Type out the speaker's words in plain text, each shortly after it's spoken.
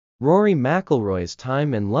Rory McIlroy's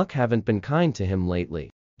time and luck haven't been kind to him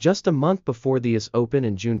lately. Just a month before the US Open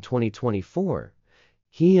in June 2024,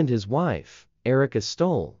 he and his wife, Erica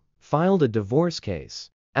Stoll, filed a divorce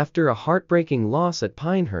case. After a heartbreaking loss at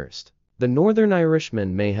Pinehurst, the Northern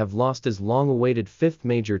Irishman may have lost his long-awaited fifth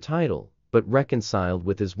major title, but reconciled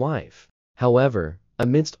with his wife. However,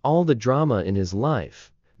 amidst all the drama in his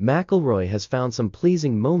life, McIlroy has found some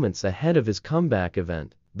pleasing moments ahead of his comeback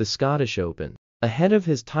event, the Scottish Open. Ahead of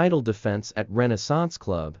his title defense at Renaissance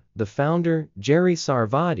Club, the founder, Jerry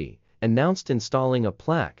Sarvadi, announced installing a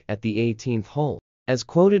plaque at the 18th hole. As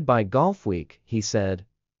quoted by Golfweek, he said,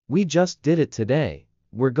 "We just did it today.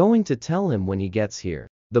 We're going to tell him when he gets here."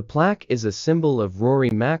 The plaque is a symbol of Rory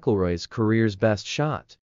McIlroy's career's best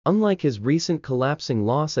shot. Unlike his recent collapsing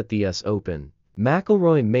loss at the US Open,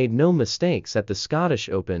 McIlroy made no mistakes at the Scottish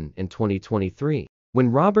Open in 2023. When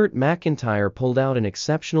Robert McIntyre pulled out an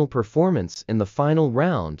exceptional performance in the final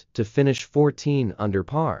round to finish 14 under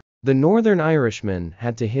par, the Northern Irishman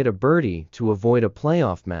had to hit a birdie to avoid a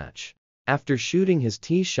playoff match. After shooting his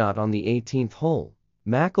tee shot on the 18th hole,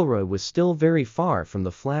 McIlroy was still very far from the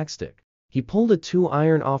flagstick. He pulled a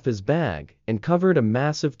 2-iron off his bag and covered a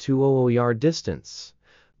massive 200-yard distance,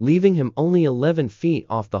 leaving him only 11 feet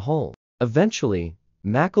off the hole. Eventually,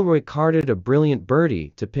 McIlroy carded a brilliant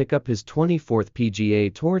birdie to pick up his 24th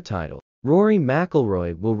PGA Tour title. Rory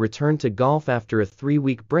McIlroy will return to golf after a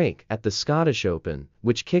 3-week break at the Scottish Open,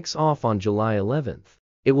 which kicks off on July 11th.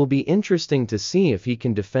 It will be interesting to see if he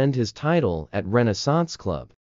can defend his title at Renaissance Club.